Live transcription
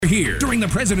here during the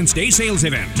President's Day sales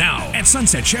event. Now, at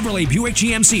Sunset Chevrolet Buick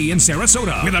GMC in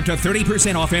Sarasota, with up to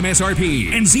 30% off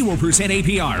MSRP and 0%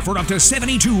 APR for up to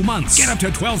 72 months. Get up to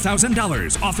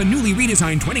 $12,000 off the newly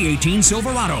redesigned 2018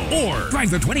 Silverado. Or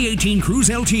drive the 2018 Cruise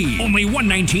LT. Only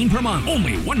 $119 per month.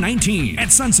 Only $119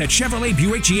 at Sunset Chevrolet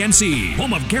Buick GMC.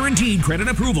 Home of guaranteed credit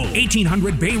approval.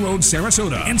 1800 Bay Road,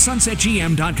 Sarasota. And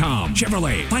SunsetGM.com.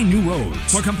 Chevrolet. Find new roads.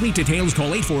 For complete details,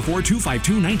 call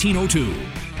 844-252-1902.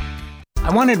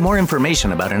 I wanted more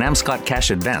information about an Amscott cash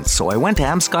advance, so I went to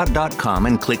amscott.com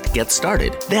and clicked Get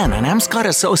Started. Then an Amscott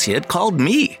associate called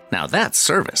me. Now that's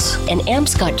service. An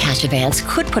Amscott cash advance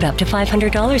could put up to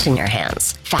 $500 in your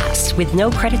hands. Fast, with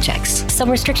no credit checks. Some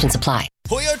restrictions apply.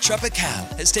 Pollo Tropical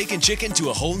has taken chicken to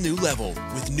a whole new level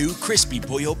with new crispy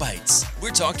Pollo Bites.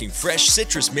 We're talking fresh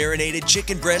citrus marinated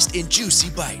chicken breast in juicy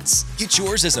bites. Get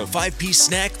yours as a 5-piece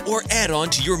snack or add on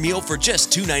to your meal for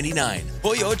just $2.99.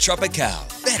 Pollo Tropical,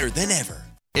 better than ever.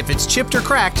 If it's chipped or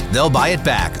cracked, they'll buy it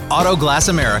back. Auto Glass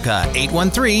America,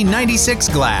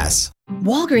 813-96 Glass.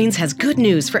 Walgreens has good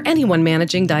news for anyone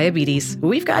managing diabetes.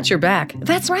 We've got your back.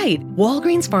 That's right.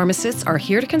 Walgreens pharmacists are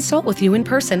here to consult with you in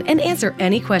person and answer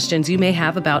any questions you may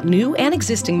have about new and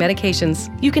existing medications.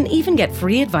 You can even get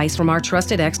free advice from our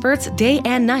trusted experts day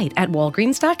and night at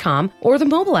walgreens.com or the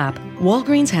mobile app.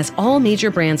 Walgreens has all major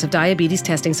brands of diabetes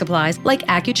testing supplies like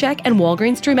Accu-Check and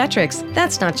Walgreens TrueMetrics.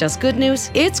 That's not just good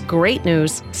news, it's great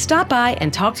news. Stop by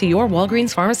and talk to your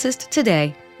Walgreens pharmacist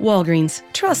today. Walgreens,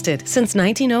 trusted since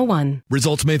 1901.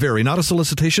 Results may vary, not a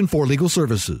solicitation for legal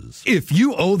services. If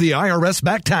you owe the IRS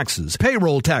back taxes,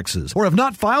 payroll taxes, or have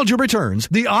not filed your returns,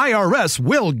 the IRS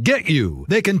will get you.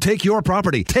 They can take your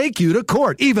property, take you to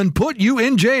court, even put you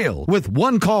in jail. With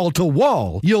one call to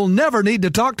WAL, you'll never need to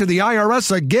talk to the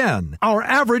IRS again. Our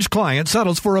average client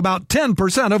settles for about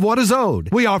 10% of what is owed.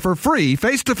 We offer free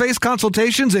face-to-face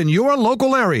consultations in your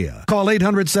local area. Call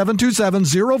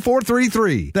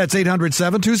 800-727-0433. That's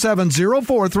 800-727-0433.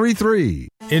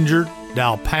 Injured?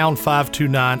 Dial pound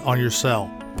 529 on your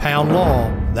cell. Pound law,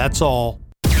 that's all.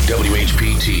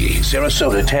 WHPT,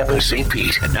 Sarasota, Tampa, St.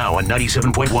 Pete, and now on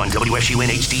 97.1 WSUN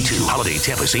HD2, Holiday,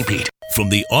 Tampa, St. Pete. From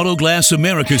the Autoglass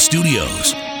America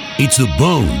studios, it's the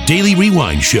Bone Daily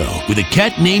Rewind Show with a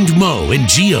cat named Mo and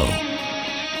Geo.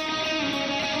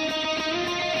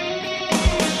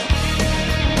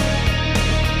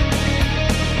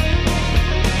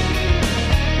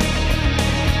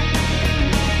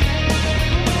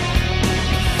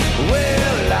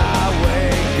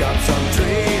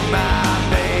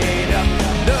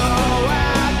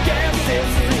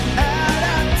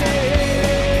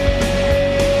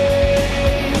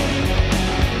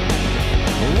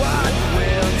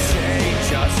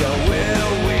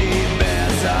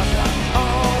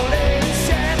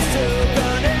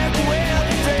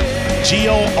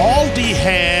 Aldi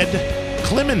had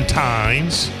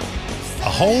clementines, a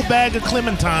whole bag of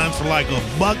clementines for like a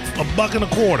buck and a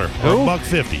quarter, or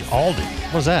 $1.50. Aldi.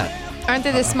 What's that? Aren't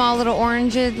they the small little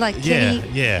oranges, like kitty?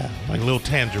 Yeah, like little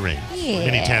tangerines, Yeah.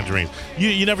 mini tangerines.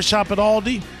 You never shop at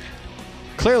Aldi?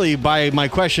 Clearly, by my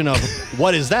question of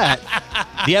what is that,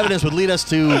 the evidence would lead us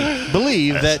to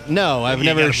believe that no, I've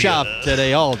never shopped at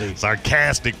a Aldi.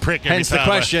 Sarcastic prick. Hence the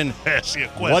question,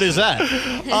 what is that?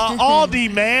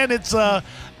 Aldi, man, it's a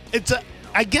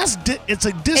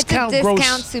discount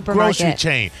supermarket. grocery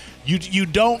chain.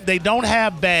 They don't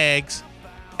have bags.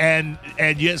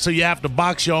 So you have to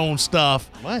box your own stuff.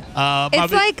 What?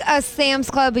 It's like a Sam's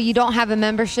Club, but you don't have a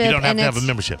membership. You don't have to have a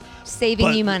membership.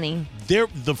 Saving you money.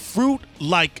 The fruit,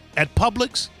 like at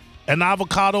Publix, an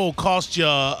avocado will cost you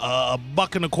a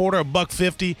buck and a quarter,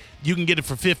 $1.50. You can get it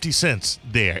for 50 cents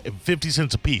there, 50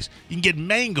 cents a piece. You can get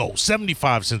mango,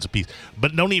 75 cents a piece.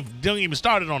 But don't even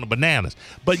start it on the bananas.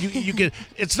 But you can.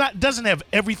 Doesn't have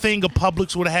everything a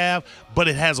Publix would have, but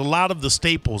it has a lot of the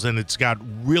staples, and it's got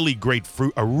really great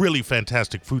fruit, a really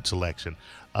fantastic fruit selection.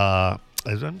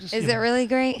 Is it really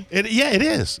great? It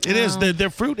is. It is. Their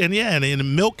fruit and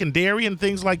in milk and dairy and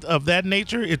things of that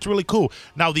nature. It's really cool.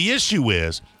 Now the issue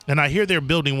is, and I hear they're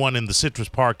building one in the Citrus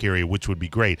Park area, which would be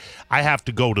great. I have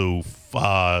to go to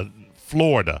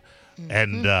Florida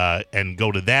and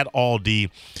go to that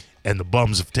Aldi. And the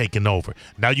bums have taken over.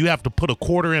 Now you have to put a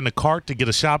quarter in a cart to get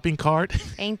a shopping cart.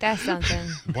 Ain't that something?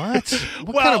 What?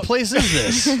 What kind of place is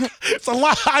this? It's a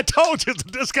lot. I told you it's a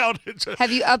discount.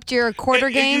 Have you upped your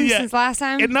quarter game since last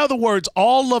time? In other words,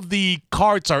 all of the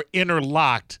carts are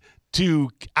interlocked to,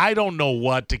 I don't know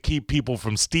what, to keep people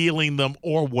from stealing them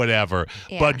or whatever.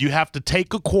 Yeah. But you have to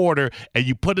take a quarter and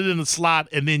you put it in the slot,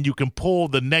 and then you can pull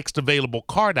the next available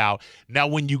cart out. Now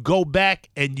when you go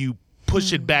back and you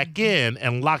push it back in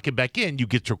and lock it back in, you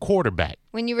get your quarter back.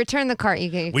 When you return the cart, you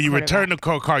get your When you return back.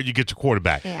 the cart, you get your quarter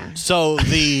back. Yeah. So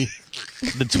the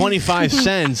 25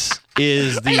 cents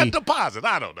is a deposit.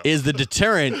 I don't know. Is the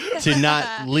deterrent to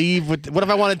not leave with. What if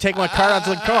I want to take my cart out to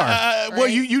the car? Well,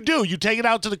 you do. You take it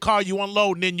out to the car, you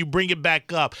unload, and then you bring it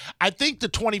back up. I think the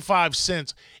 25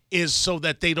 cents is so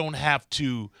that they don't have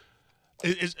to.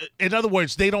 In other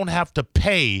words, they don't have to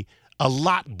pay a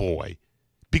lot boy.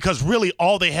 Because really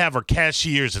all they have are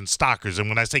cashiers and stockers. And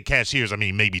when I say cashiers, I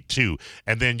mean maybe two.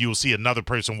 And then you'll see another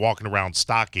person walking around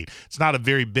stocking. It's not a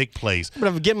very big place. But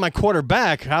if I'm getting my quarter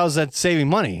back, how is that saving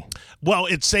money? Well,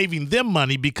 it's saving them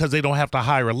money because they don't have to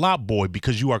hire a lot boy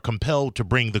because you are compelled to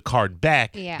bring the card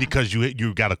back because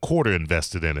you got a quarter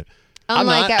invested in it.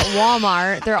 Unlike at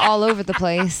Walmart, they're all over the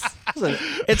place.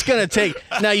 It's gonna take.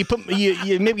 Now you put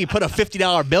you maybe put a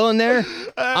 $50 bill in there.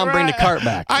 I'm bring the cart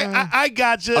back. I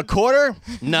got you. A quarter?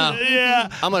 No. Yeah.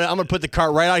 I'm gonna put the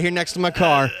cart right out here next to my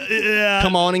car. Yeah.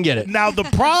 Come on and get it. Now the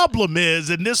problem is,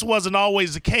 and this wasn't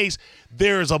always the case,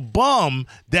 there's a bum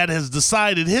that has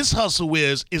decided his hustle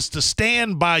is to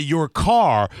stand by your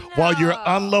car while you're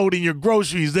unloading your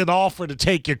groceries, then offer to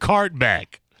take your cart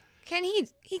back. Can he?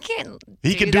 He can't.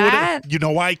 He can do that. it. You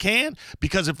know why he can?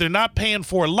 Because if they're not paying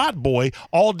for a lot boy,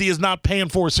 Aldi is not paying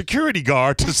for a security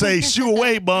guard to say, shoo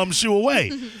away, bum, shoo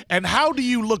away. And how do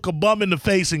you look a bum in the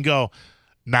face and go,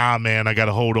 nah, man, I got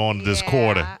to hold on to this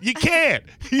quarter? You can't.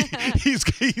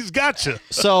 He's got you.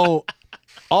 So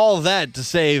all that to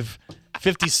save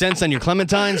 50 cents on your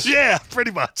clementines? Yeah,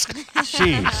 pretty much.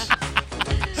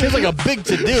 Jeez. Seems like a big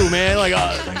to-do, man. Like,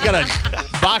 you got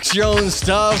to box your own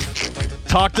stuff.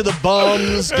 Talk to the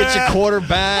bums, get your quarter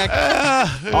back,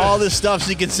 all this stuff so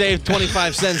you can save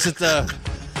 25 cents at the.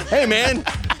 Hey man,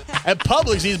 at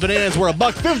Publix these bananas were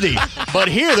 $1.50, but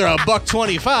here they're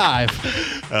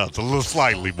 $1.25. Well, it's a little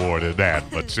slightly more than that,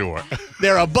 but sure.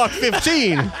 They're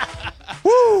 $1.15.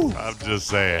 Woo! I'm just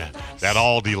saying that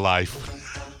Aldi life.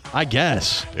 I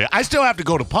guess. Yeah, I still have to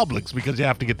go to Publix because you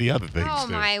have to get the other things. Oh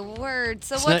too. my word!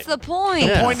 So what's the point?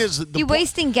 The point is, you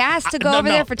wasting gas to go over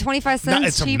there for 25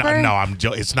 cents cheaper?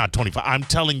 It's not 25. I'm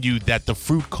telling you that the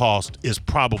fruit cost is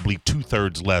probably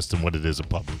 2/3 less than what it is at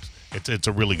Publix. It's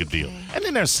a really good deal. And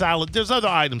then there's salad. There's other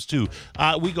items too.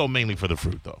 We go mainly for the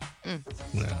fruit though.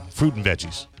 Yeah, fruit and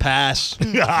veggies. Pass. All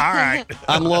right.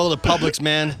 I'm loyal to Publix,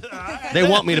 man. They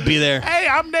want me to be there. Hey,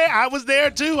 I'm there. I was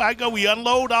there too. We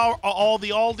unload all the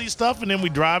Aldi stuff and then we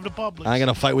drive to Publix. I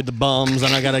gotta fight with the bums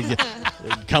and I gotta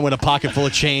come with a pocket full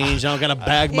of change. I gotta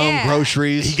bag my own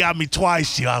groceries. He got me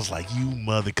twice. I was like, you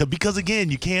mother. Because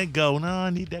again, you can't go, no,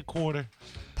 I need that quarter.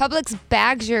 Publix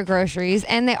bags your groceries,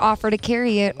 and they offer to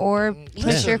carry it or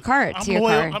push your cart to your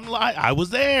car. I was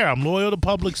there. I'm loyal to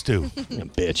Publix, too. You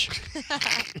bitch.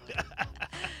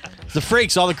 The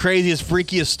freaks, all the craziest,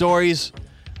 freakiest stories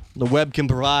the web can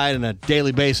provide on a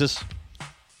daily basis.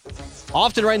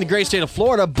 Often right in the great state of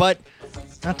Florida, but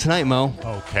not tonight, Mo.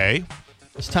 Okay.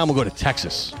 This time we'll go to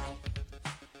Texas.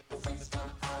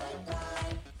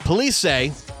 Police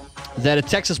say that a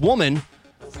Texas woman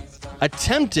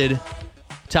attempted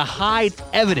to hide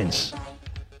evidence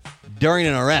during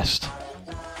an arrest.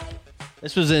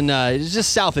 This was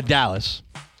just south of Dallas.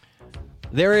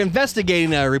 They were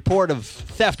investigating a report of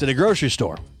theft at a grocery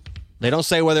store. They don't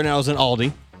say whether or not it was an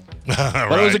Aldi,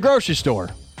 but it was a grocery store.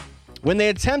 When they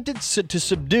attempted to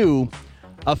subdue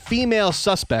a female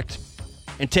suspect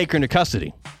and take her into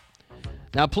custody.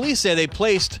 Now, police say they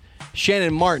placed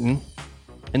Shannon Martin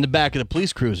in the back of the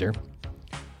police cruiser,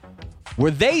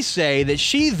 where they say that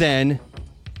she then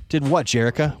did what,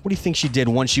 Jerrica? What do you think she did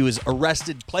once she was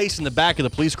arrested, placed in the back of the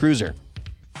police cruiser?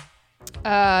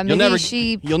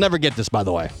 You'll never get this, by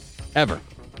the way. Ever.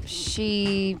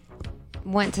 She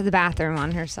went to the bathroom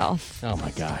on herself. Oh,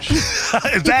 my gosh.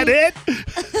 Is that it?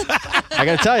 I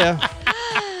got to tell you.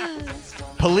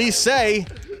 Police say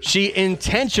she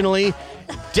intentionally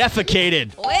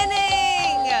defecated.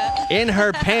 Winning! In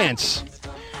her pants.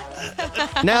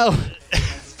 Now,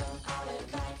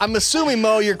 I'm assuming,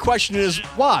 Mo, your question is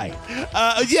why?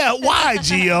 Why,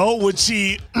 Gio, would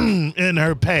she in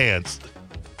her pants?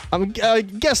 I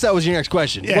guess that was your next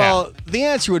question. Yeah. Well, the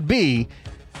answer would be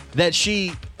that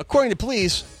she, according to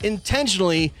police,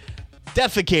 intentionally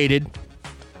defecated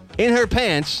in her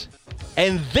pants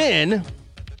and then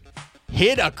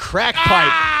hid a crack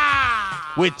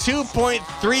pipe with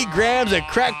 2.3 grams of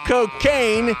crack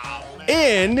cocaine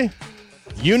in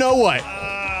you know what.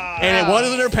 And it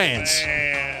wasn't in her pants.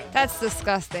 That's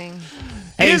disgusting.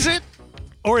 Is it?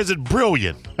 Or is it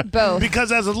brilliant? Both.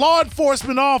 Because as a law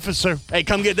enforcement officer, hey,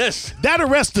 come get this. That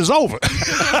arrest is over.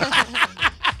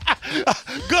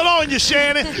 Good on you,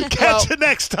 Shannon. Catch you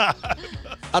next time.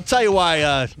 I'll tell you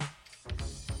why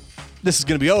this is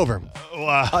going to be over.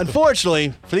 Wow.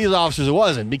 Unfortunately, for these officers, it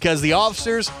wasn't, because the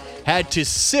officers had to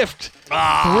sift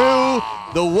through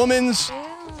the woman's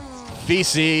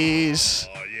feces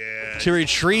to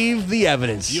retrieve the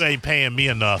evidence. You ain't paying me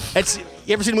enough.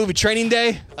 You ever seen the movie Training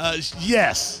Day?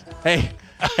 Yes. Hey,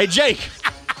 Jake.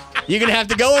 You're going to have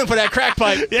to go in for that crack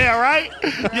pipe. Yeah, right?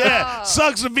 Yeah.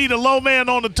 Sucks to be the low man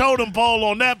on the totem pole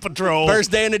on that patrol. First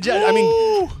day in the job. I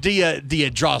mean, do you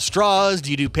draw straws?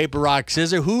 Do you do paper, rock,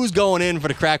 scissors? Who's going in for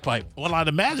the crack pipe? Well, I'd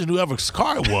imagine whoever's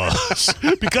car it was.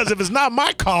 Because if it's not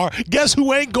my car, guess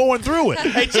who ain't going through it?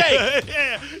 Hey, Jake.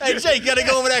 Hey, Jake, you got to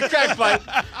go over that crack pipe.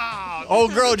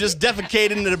 Old girl just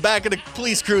defecated into the back of the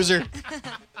police cruiser.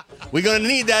 We're going to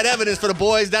need that evidence for the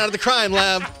boys down at the crime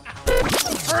lab.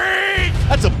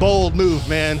 That's a bold move,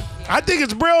 man. I think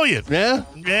it's brilliant. Yeah?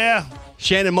 Yeah.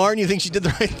 Shannon Martin, you think she did the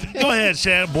right thing? Go ahead,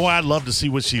 Shannon. Boy, I'd love to see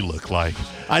what she looked like.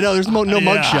 I know, there's no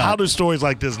mugshot. How do stories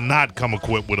like this not come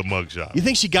equipped with a mugshot? You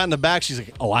think she got in the back? She's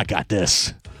like, oh, I got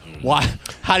this. Why?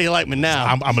 How do you like me now?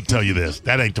 I'm going to tell you this.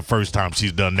 That ain't the first time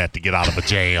she's done that to get out of a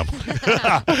jam.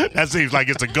 That seems like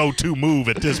it's a go-to move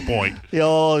at this point. The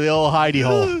old hidey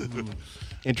hole.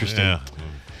 Interesting. Yeah.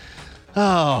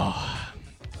 Oh.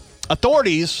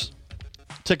 Authorities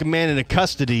took a man into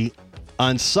custody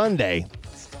on Sunday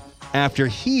after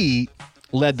he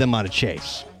led them on a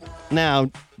chase.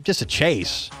 Now, just a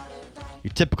chase,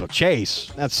 your typical chase,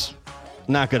 that's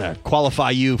not going to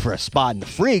qualify you for a spot in the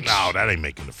Freaks. No, that ain't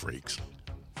making the Freaks.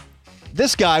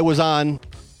 This guy was on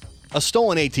a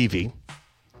stolen ATV,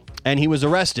 and he was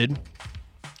arrested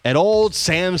at Old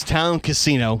Sam's Town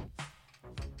Casino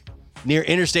near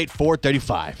Interstate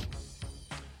 435.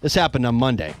 This happened on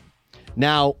Monday.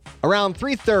 Now, around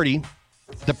 3:30,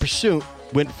 the pursuit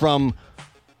went from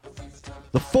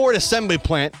the Ford assembly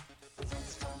plant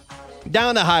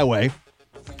down the highway,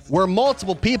 where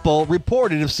multiple people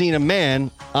reported to have seen a man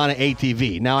on an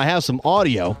ATV. Now, I have some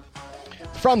audio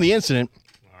from the incident,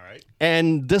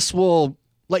 and this will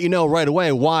let you know right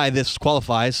away why this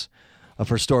qualifies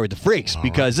for Story with the Freaks,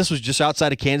 because this was just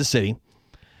outside of Kansas City,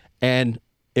 and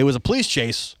it was a police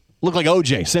chase. Looked like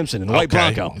O.J. Simpson in the white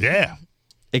Bronco. Yeah.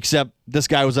 Except this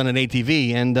guy was on an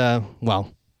ATV, and,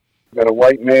 well. Got a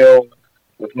white male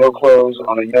with no clothes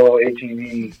on a yellow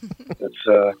ATV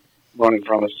that's running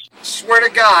from us. Swear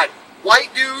to God, white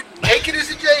dude, naked as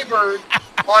a jaybird,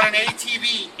 on an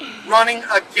ATV, running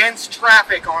against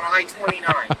traffic on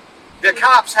I-29. The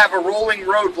cops have a rolling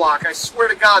roadblock. I swear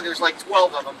to God, there's like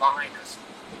 12 of them behind us.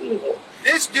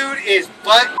 This dude is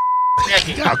butt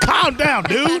naked. Now, calm down,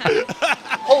 dude.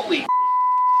 Holy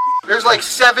there's like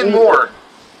 7 more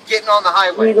getting on the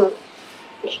highway.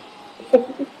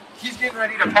 He's getting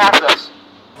ready to pass us.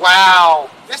 Wow.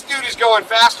 This dude is going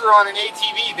faster on an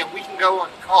ATV than we can go on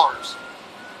cars.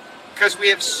 Because we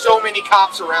have so many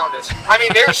cops around us. I mean,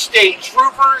 there's state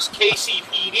troopers,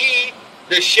 KCPD,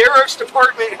 the sheriff's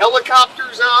department,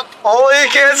 helicopters up. Only in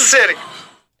Kansas City.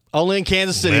 Only in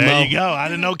Kansas City, Mo. There you go. I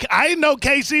didn't know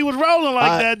KC was rolling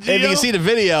like that, Gio. If you can see the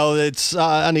video that's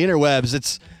on the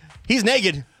interwebs, he's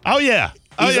naked. Oh, yeah.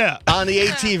 He's on the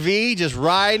ATV, just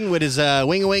riding with his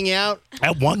wing out.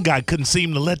 That one guy couldn't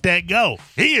seem to let that go.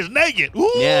 He is naked.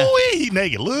 Ooh, he's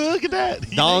naked. Look at that.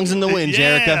 Dongs in the wind,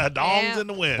 Jerrica. Yeah, dongs in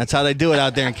the wind. That's how they do it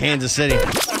out there in Kansas City.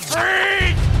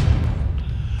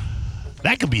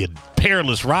 That could be a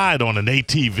perilous ride on an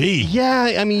ATV.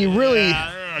 Yeah, I mean, you really...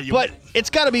 but it's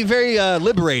got to be very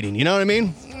liberating, you know what I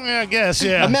mean? Yeah, I guess,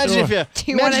 yeah. Imagine Do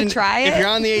you want to try it? If you're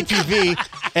on the ATV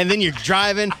and then you're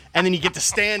driving and then you get to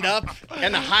stand up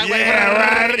and the highway.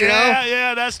 Yeah, right. You know?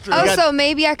 Yeah, that's true. Oh, so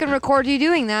maybe I can record you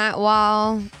doing that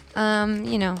while,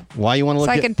 Why you want to look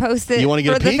so at, I can post it you want to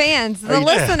get for a the peek? fans, the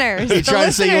listeners. You trying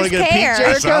to say you want to get a peek,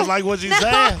 Jerrica? Sounds like what you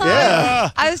said. Yeah.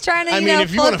 I was trying to,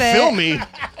 if you want to film me.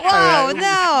 Whoa,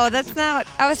 no, that's not.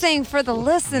 I was saying for the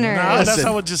listeners. No, that's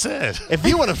not what you said. If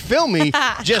you want to film me,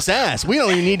 just ask. We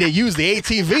don't even need to use the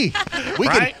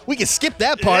ATV. We can skip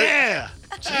that part. Yeah.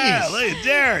 Jeez. Yeah, look at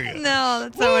Jerrica. No,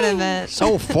 that's not what I meant.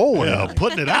 So forward. Yeah,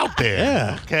 putting it out there.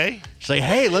 Yeah. Okay. Say,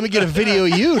 hey, let me get a video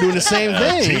of you doing the same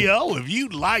thing. T.O., if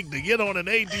you'd like to get on an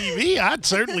ATV, I'd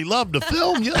certainly love to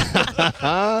film you.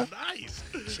 Nice.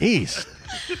 Jeez.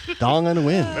 Dong on the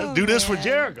wind. Let's do this for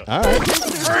Jerrica. All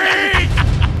right.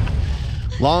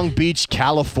 Long Beach,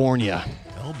 California.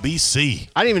 LBC.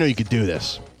 I didn't even know you could do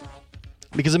this.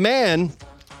 Because a man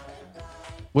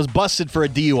was busted for a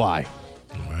DUI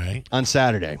on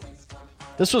Saturday.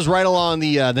 This was right along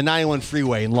the 91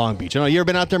 freeway in Long Beach. You ever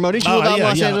been out there, Mo? Did you live out in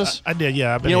Los Angeles? I did,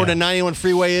 yeah. You know where the 91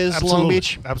 freeway is, Absolutely. Long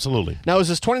Beach? Absolutely. Now, it was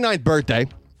his 29th birthday,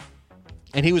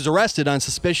 and he was arrested on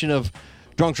suspicion of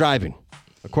drunk driving.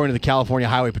 according to the California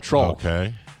Highway Patrol.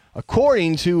 Okay.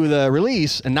 According to the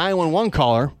release, a 911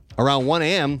 caller around 1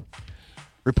 a.m.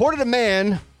 reported a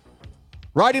man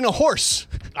riding a horse.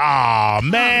 Aw,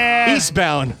 man.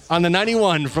 Eastbound on the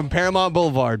 91 from Paramount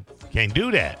Boulevard. Can't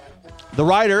do that. The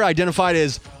rider, identified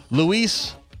as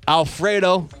Luis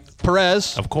Alfredo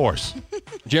Perez. Of course.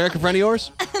 Jerrica, friend of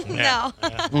yours? No.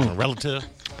 Relative.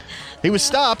 He was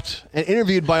stopped and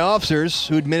interviewed by officers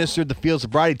who administered the field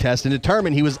sobriety test and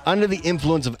determined he was under the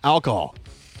influence of alcohol.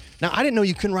 Now, I didn't know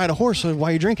you couldn't ride a horse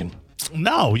while you're drinking.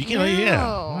 No, you can't. No.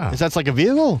 Yeah. Is that like a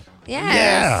vehicle?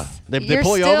 Yes. They You're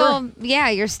pull you still, over? Yeah,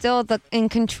 you're still in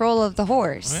control of the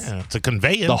horse. Yeah, it's a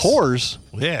conveyance. The horse?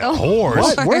 Yeah, The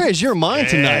horse. What? Where is your mind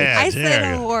tonight? I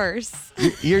said horse.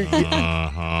 You're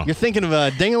thinking of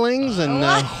dingalings and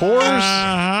horse?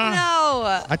 No.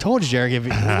 I told you, Jerry.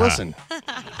 Listen,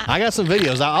 I got some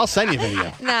videos. I'll send you a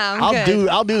video. No, I'm good.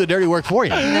 I'll do the dirty work for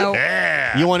you. No.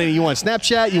 Yeah. You want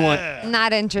Snapchat? You want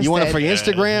Not interested. You want it for your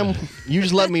Instagram? You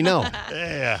just let me know.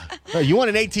 Yeah. You want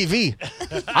an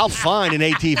ATV? I'll find an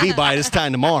ATV by this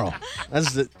time tomorrow.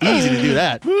 That's easy to do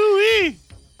that. Woo-wee.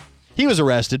 He was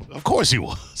arrested. Of course he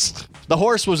was. The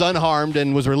horse was unharmed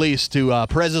and was released to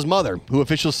Perez's mother, who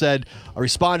officials said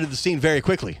responded to the scene very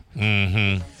quickly.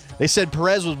 Mm-hmm. They said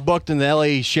Perez was booked in the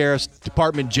L.A. Sheriff's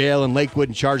Department jail in Lakewood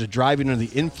in charge of driving under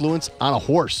the influence on a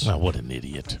horse. Oh, what an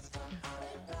idiot.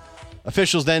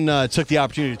 Officials then took the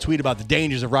opportunity to tweet about the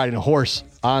dangers of riding a horse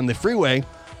on the freeway,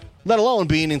 let alone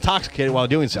being intoxicated while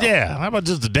doing so. Yeah, how about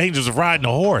just the dangers of riding a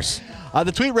horse?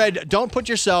 The tweet read, "Don't put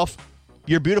yourself,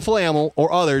 your beautiful animal,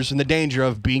 or others in the danger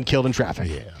of being killed in traffic."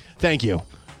 Yeah. Thank you,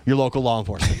 your local law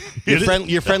enforcement.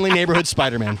 Your friendly neighborhood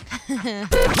Spider-Man.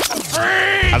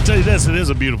 I'll tell you this, it is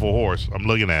a beautiful horse. I'm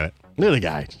looking at it. Look at the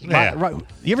guy. Yeah. Right.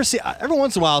 You ever see, every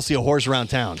once in a while, I'll see a horse around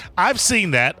town. I've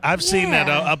seen that. I've seen that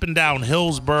up and down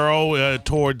Hillsboro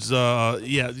towards, I've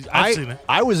seen it.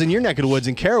 I was in your neck of the woods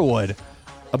in Carrollwood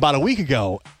about a week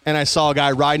ago, and I saw a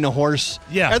guy riding a horse.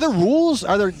 Yeah. Are there rules?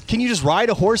 Can you just ride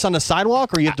a horse on the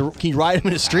sidewalk, or can you ride him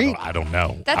in the street? I don't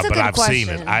know. That's a but good I've question.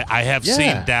 seen it. I have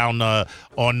seen down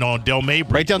on Del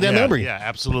Mabry. Right down Del Mabry. Yeah,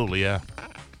 absolutely, yeah.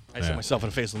 I hit myself in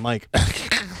the face with the mic.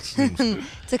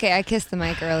 It's okay. I kissed the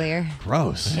mic earlier.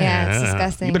 Gross. Yeah, it's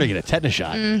disgusting. You better get a tetanus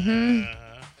shot. Mm-hmm.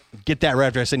 Get that right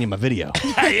after I send you my video.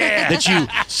 Yeah. That you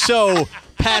so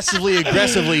passively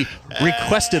aggressively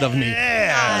requested of me.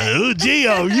 Yeah. Ooh,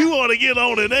 Gio, you want to get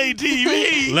on an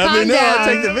ATV? Let me know. I'll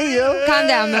take the video. Calm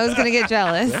down. Mo's going to get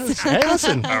jealous. Hey,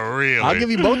 listen. Really? I'll give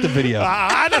you both the video.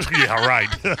 I don't, yeah, right.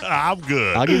 I'm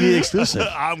good. I'll give you the exclusive.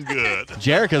 I'm good.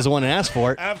 Jerrica's the one that asked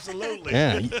for it. Absolutely.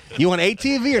 Yeah. You want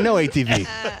ATV or no ATV?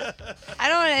 I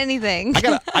don't want anything.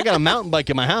 I got a mountain bike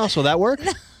in my house. Will that work?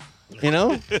 You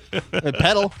know?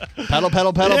 Pedal.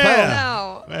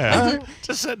 No. Yeah.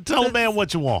 Just tell a man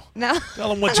what you want. No.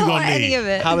 Tell him what I you're don't going want to need. any of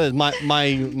it. How does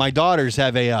my daughters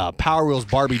have a Power Wheels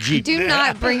Barbie Jeep? Do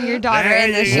not bring your daughter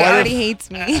in this. She What if- already hates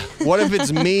me. What if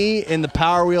it's me in the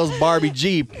Power Wheels Barbie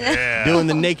Jeep doing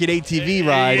the naked ATV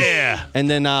ride, and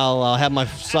then I'll have my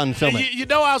son film it? You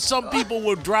know how some people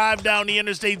will drive down the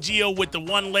interstate, Gio, with the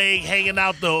one leg hanging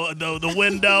out the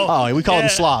window? Oh, we call them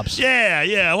slobs.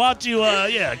 Yeah. Why don't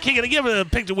you, give it a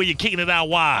picture where you're kicking it out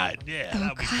wide. Yeah,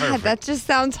 that'd be God, perfect. that just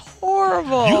sounds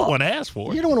horrible. You don't want to ask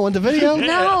for it. You don't want the video?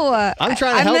 No. I'm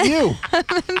trying to help you. I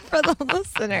meant for the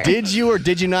listener. Did you or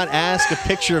did you not ask a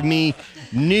picture of me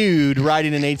nude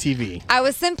riding an ATV? I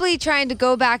was simply trying to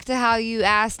go back to how you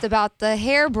asked about the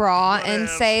hair bra and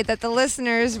say that the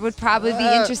listeners would probably be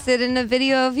interested in a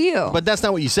video of you. But that's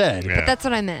not what you said. But that's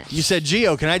what I meant. You said,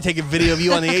 Gio, can I take a video of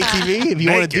you on the ATV if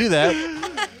you want to do that?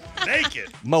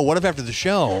 Naked. Mo, what if after the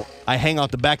show I hang out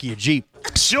the back of your Jeep?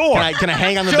 Sure. Can I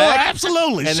hang on the Sure, back?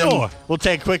 absolutely, and sure. Then we'll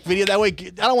take a quick video. That way,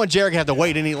 I don't want Jerrica to have to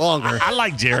wait any longer. I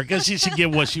like Jerrica. She should get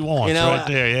what she wants right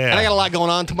there, yeah. And I got a lot going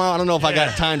on tomorrow. I don't know if I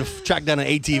got time to track down an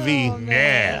ATV.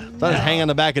 Yeah. So I just hang on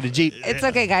the back of the Jeep. It's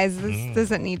okay, guys. This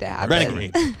doesn't need to happen.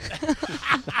 Renegade.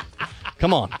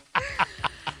 Come on.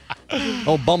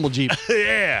 Old Bumble Jeep.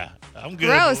 Yeah. I'm good.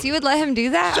 Gross. You would let him do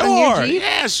that Sure. on your Jeep?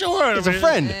 Yeah, sure. It's a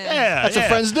friend. Yeah. That's what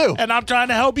friends do. And I'm trying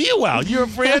to help you out. You're a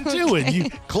friend too, and you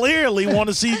clearly want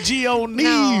to see Gio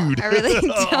nude. I really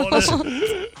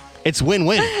don't. It's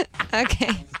win-win. Okay.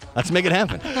 Let's make it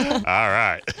happen. All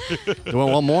right. You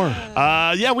want one more?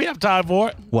 Yeah, we have time for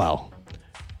it. Well,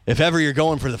 if ever you're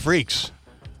going for the freaks,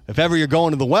 if ever you're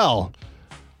going to the well,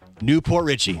 Newport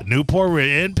Richie.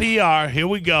 NPR. Here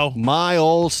we go. My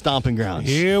old stomping grounds.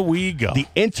 Here we go. The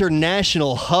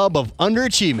international hub of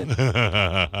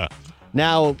underachievement.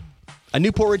 Now, a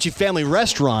Newport Richie family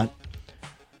restaurant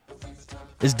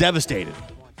is devastated.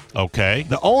 Okay.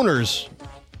 The owners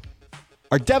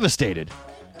are devastated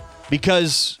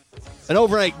because an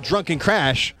overnight drunken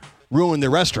crash ruined their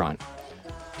restaurant.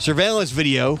 Surveillance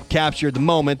video captured the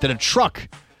moment that a truck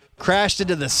crashed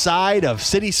into the side of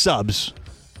City Subs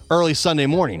early Sunday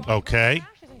morning. Okay.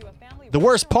 The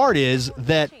worst part is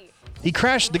that the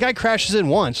guy crashes in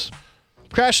once,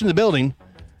 crashed in the building,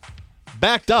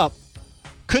 backed up,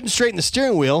 couldn't straighten the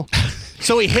steering wheel,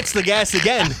 so he hits the gas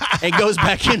again and goes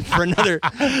back in for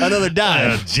another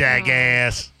dive.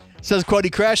 Jackass. Says, quote, he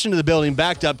crashed into the building,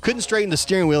 backed up, couldn't straighten the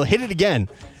steering wheel, hit it again.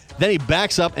 Then he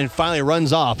backs up and finally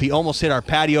runs off. He almost hit our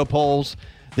patio poles.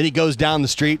 Then he goes down the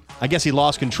street. I guess he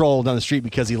lost control down the street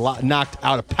because he knocked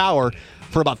out a power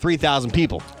for about 3,000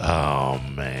 people. Oh,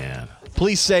 man.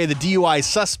 Police say the DUI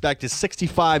suspect is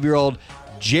 65-year-old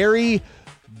Jerry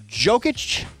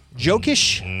Jokish.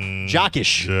 Jokish. I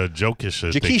think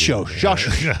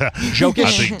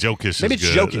Jokish. Maybe it's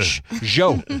good.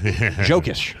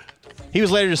 Jokish. He was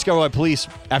later discovered by police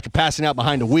after passing out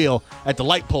behind a wheel at the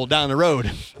light pole down the road.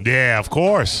 Yeah, of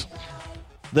course.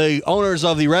 The owners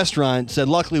of the restaurant said,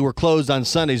 luckily we're closed on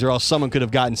Sundays or else someone could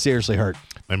have gotten seriously hurt.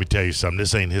 Let me tell you something.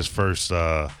 This ain't his first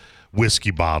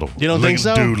whiskey bottle. You don't think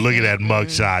so? Dude, look at that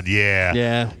mugshot. Yeah.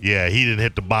 Yeah. Yeah, he didn't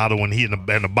hit the bottle and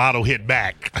the bottle hit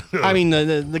back. I mean,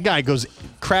 the guy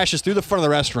crashes through the front of the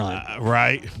restaurant.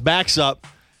 Right. Backs up.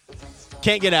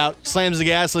 Can't get out. Slams the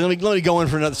gas. Let me go in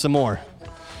for some more.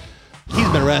 He's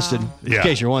been arrested, in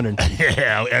case you're wondering.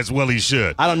 Yeah, as well he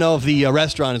should. I don't know if the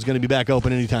restaurant is going to be back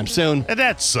open anytime soon. And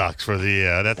that sucks for the.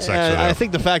 I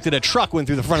think the fact that a truck went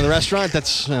through the front of the restaurant,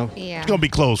 that's it's going to be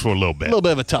closed for a little bit. A little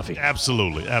bit of a toughie.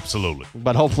 Absolutely.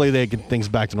 But hopefully they get things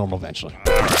back to normal eventually.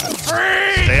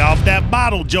 Stay off that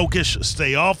bottle, Jokish.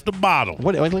 Stay off the bottle.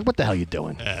 What the hell are you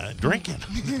doing? Drinking.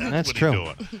 That's what true.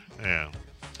 He's doing. Yeah.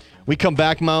 We come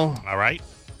back, Mo. All right.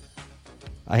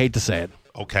 I hate to say it.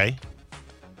 Okay.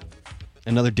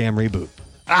 Another damn reboot.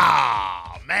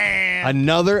 Ah, man.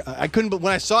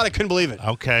 When I saw it, I couldn't believe it.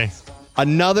 Okay.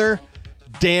 Another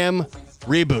damn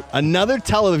reboot. Another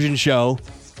television show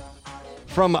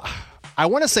from, I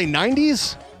want to say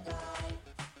 90s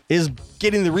is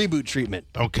getting the reboot treatment.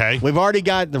 Okay. We've already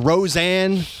got the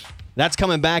Roseanne. That's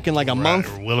coming back in like a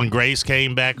month. Will and Grace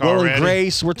came back already. Will and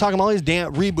Grace. We're talking about all these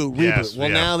damn reboot. Yes, well,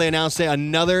 now they announced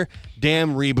another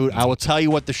damn reboot. I will tell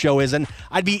you what the show is. And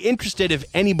I'd be interested if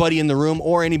anybody in the room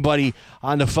or anybody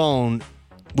on the phone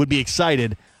would be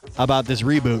excited about this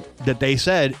reboot that they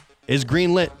said is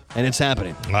greenlit and it's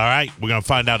happening. All right. We're going to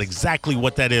find out exactly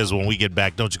what that is when we get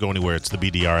back. Don't you go anywhere. It's the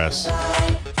BDRS.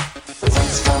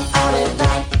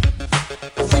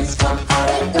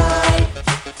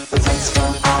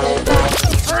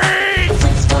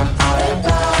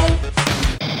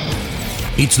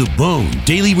 It's the Bone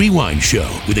Daily Rewind Show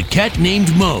with a cat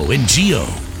named Mo and Geo.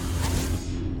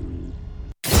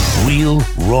 Real,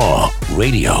 raw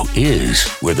radio is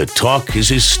where the talk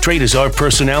is as straight as our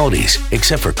personalities,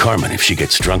 except for Carmen if she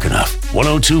gets drunk enough.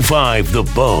 102.5 The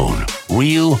Bone.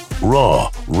 Real, raw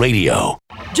radio.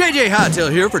 JJ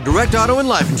Hightail here for Direct Auto and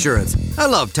Life Insurance. I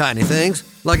love tiny things,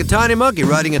 like a tiny monkey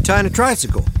riding a tiny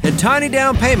tricycle, and tiny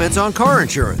down payments on car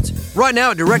insurance. Right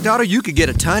now at Direct Auto, you could get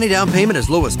a tiny down payment as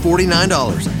low as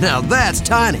 $49. Now that's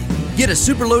tiny. Get a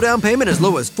super low down payment as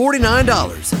low as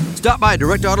 $49. Stop by a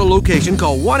Direct Auto location,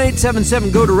 call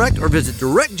 1-877-GO-DIRECT or visit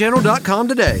directgeneral.com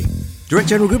today. Direct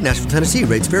General Group, Nashville, Tennessee.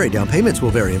 Rates vary. Down payments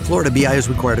will vary. In Florida, BI is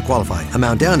required to qualify.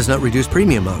 Amount down does not reduce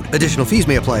premium mode. Additional fees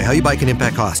may apply. How you buy can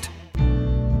impact cost.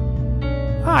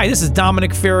 Hi, this is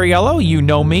Dominic Ferriello. You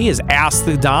know me as Ask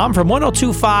the Dom from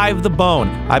 102.5 The Bone.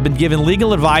 I've been giving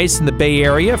legal advice in the Bay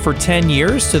Area for 10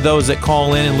 years to those that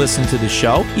call in and listen to the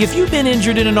show. If you've been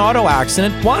injured in an auto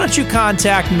accident, why don't you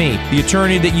contact me, the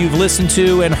attorney that you've listened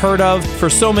to and heard of for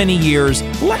so many years?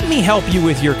 Let me help you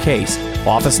with your case.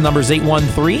 Office number is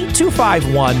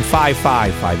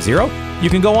 813-251-5550. You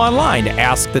can go online to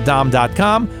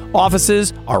AskTheDom.com.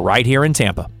 Offices are right here in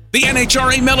Tampa. The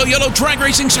NHRA Mellow Yellow Drag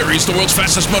Racing Series, the world's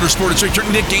fastest motorsport, is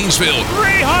returning to Gainesville.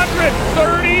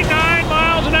 339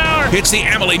 miles an hour. It's the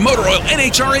Amalie Motor Oil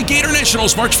NHRA Gator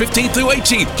Nationals, March 15th through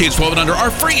 18th. Kids 12 and under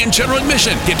are free and general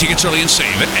admission. Get tickets early and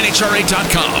save at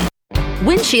NHRA.com.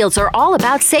 Windshields are all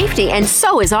about safety, and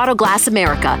so is Auto Glass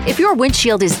America. If your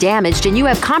windshield is damaged and you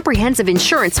have comprehensive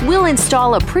insurance, we'll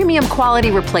install a premium quality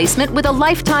replacement with a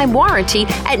lifetime warranty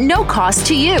at no cost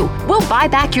to you. We'll buy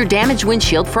back your damaged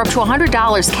windshield for up to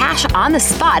 $100 cash on the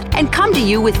spot and come to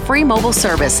you with free mobile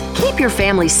service. Keep your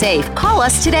family safe. Call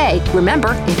us today.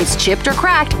 Remember, if it's chipped or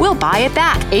cracked, we'll buy it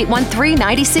back.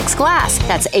 813-96-GLASS.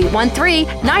 That's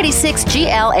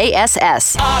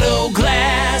 813-96-GLASS. Auto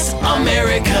Glass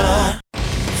America.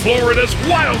 Florida's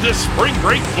wildest spring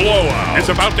break blowout is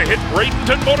about to hit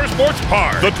Bradenton Motorsports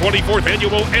Park. The 24th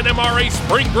annual NMRA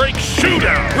Spring Break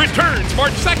Shootout returns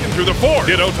March 2nd through the 4th.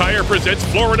 Ditto Tire presents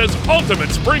Florida's ultimate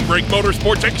spring break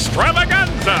motorsports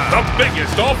extravaganza. The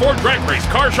biggest all-four drag race,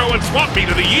 car show, and swap meet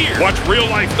of the year. Watch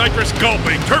real-life nitrous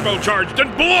gulping, turbocharged,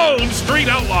 and blown street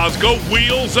outlaws go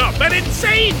wheels up at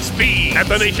insane speed at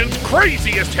the nation's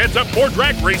craziest heads-up four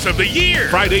drag race of the year.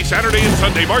 Friday, Saturday, and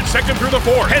Sunday, March 2nd through the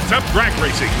 4th. Heads-up drag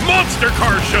racing, monster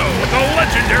car show, with the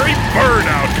legendary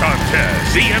burnout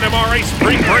contest. The NMRA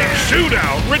Spring Break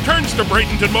Shootout returns to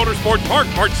Bradenton Motorsports Park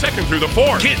March 2nd through the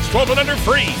 4th. Kids 12 and under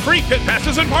free pit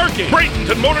passes and parking.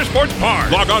 Bradenton Motorsports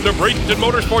Park. Log on to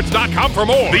BradentonMotorsports.com for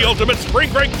more. The ultimate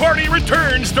spring break party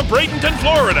returns to Bradenton,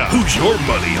 Florida. Who's your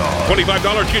money on?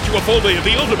 $25 gets you a full day of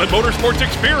the ultimate motorsports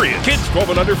experience. Kids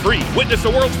 12 and under free. Witness the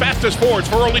world's fastest Fords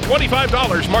for only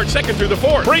 $25 March 2nd through the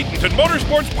 4th. Bradenton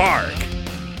Motorsports Park.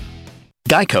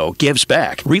 Geico gives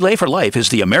back. Relay for Life is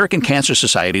the American Cancer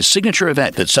Society's signature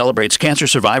event that celebrates cancer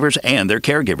survivors and their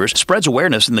caregivers, spreads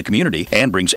awareness in the community, and brings